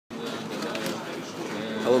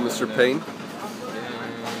Hello, Mr. Payne.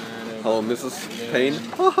 Hello, Mrs. Payne.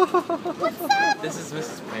 What's up? This is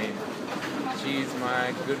Mrs. Payne. She's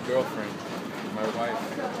my good girlfriend. My wife,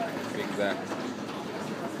 to be exact.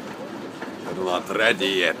 I'm not ready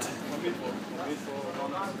yet.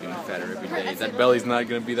 Getting fatter every day. That belly's not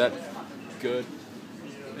gonna be that good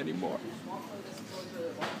anymore.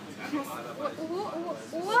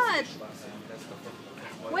 What?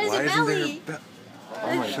 Where's your belly?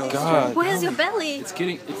 Oh my god. Where's your belly? It's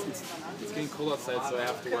getting cold outside, so I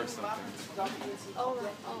have to wear something. Oh,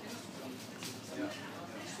 oh.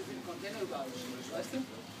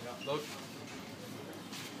 Look.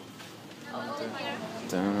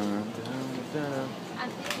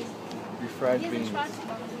 Refried beans. What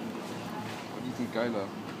do you think, Geila?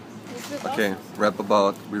 Okay, rap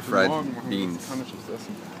about refried Morgen beans. kann ich das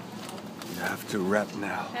essen. You have to rap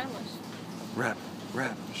now. Rap,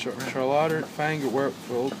 rap. Charlotte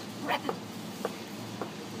Fangerwerkfeld.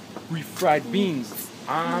 Refried beans.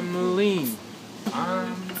 I'm lean.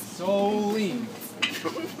 I'm so lean.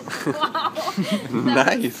 Wow.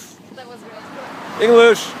 Nice. That was great.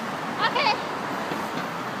 English. Okay. I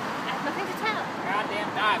have nothing to tell. Goddamn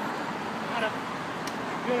dog.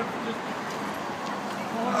 You're gonna just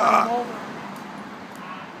hold him over.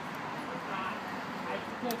 I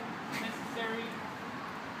put necessary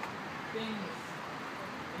things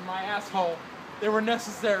in my asshole. They were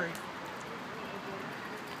necessary.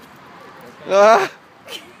 Ah.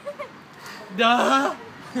 Duh.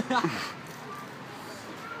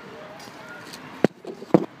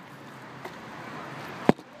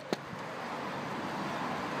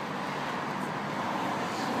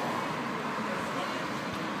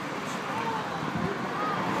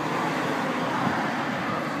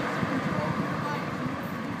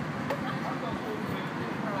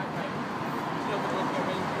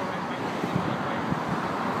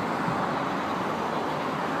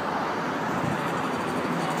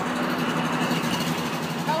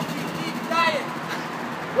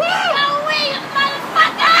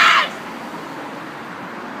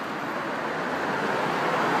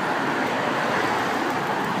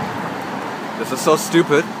 This is so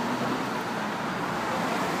stupid.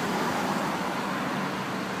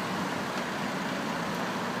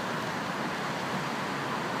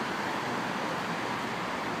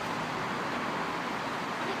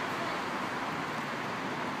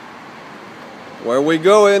 Where are we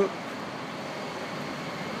going?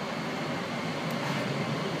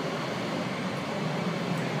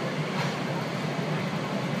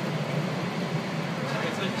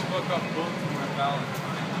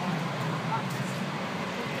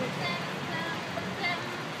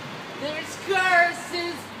 There's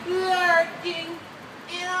curses lurking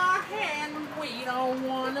in our hand. We don't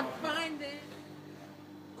want to find it.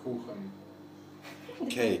 Kuchen.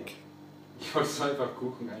 Cake. Ich wollte einfach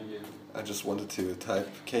Kuchen eingeben. I just wanted to type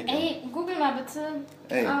cake. Ey, google mal bitte.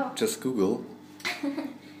 Hey, Oh. just Google.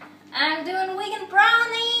 I'm doing vegan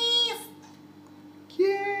brownies!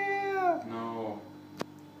 Yeah. No.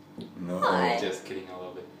 No. What? Just kidding, I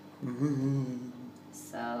love it.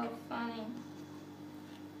 So funny.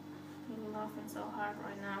 I'm laughing so hard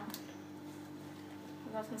right now.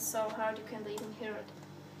 I'm laughing so hard you can't even hear it.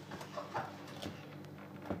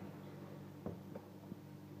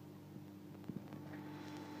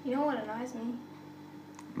 You know what annoys me?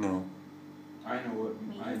 No. I know what.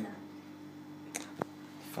 Me either.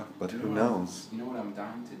 Fuck, but You who know what- knows? You know what I'm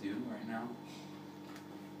dying to do right now?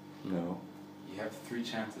 No. You have 3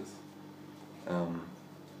 chances.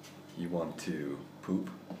 You want to poop?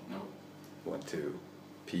 Nope. Want to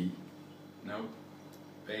pee? Nope.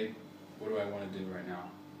 Babe, what do I want to do right now?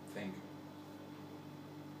 Think.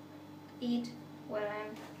 Eat what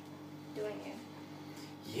I'm doing here.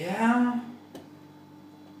 Yeah.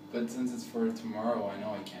 But since it's for tomorrow, I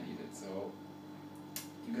know I can't eat it, so...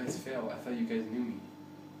 You guys failed. I thought you guys knew me.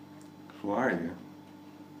 Who are you?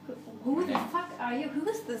 Who the fuck are you? Who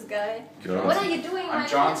is this guy? Go What out. are you doing I'm right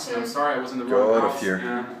Johnson. now? I'm sorry, I was in the Go wrong out of house. here.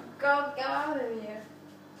 Man. Go out of here.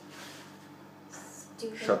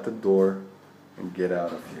 Stupid. Shut the door and get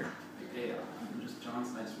out of here. Hey, I'm just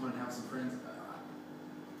Johnson. I just wanted to have some friends.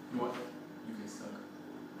 You know what? You guys suck.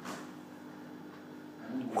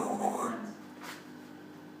 I only want to make friends.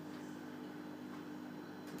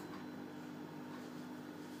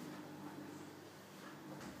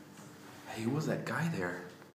 Hey, who was that guy there?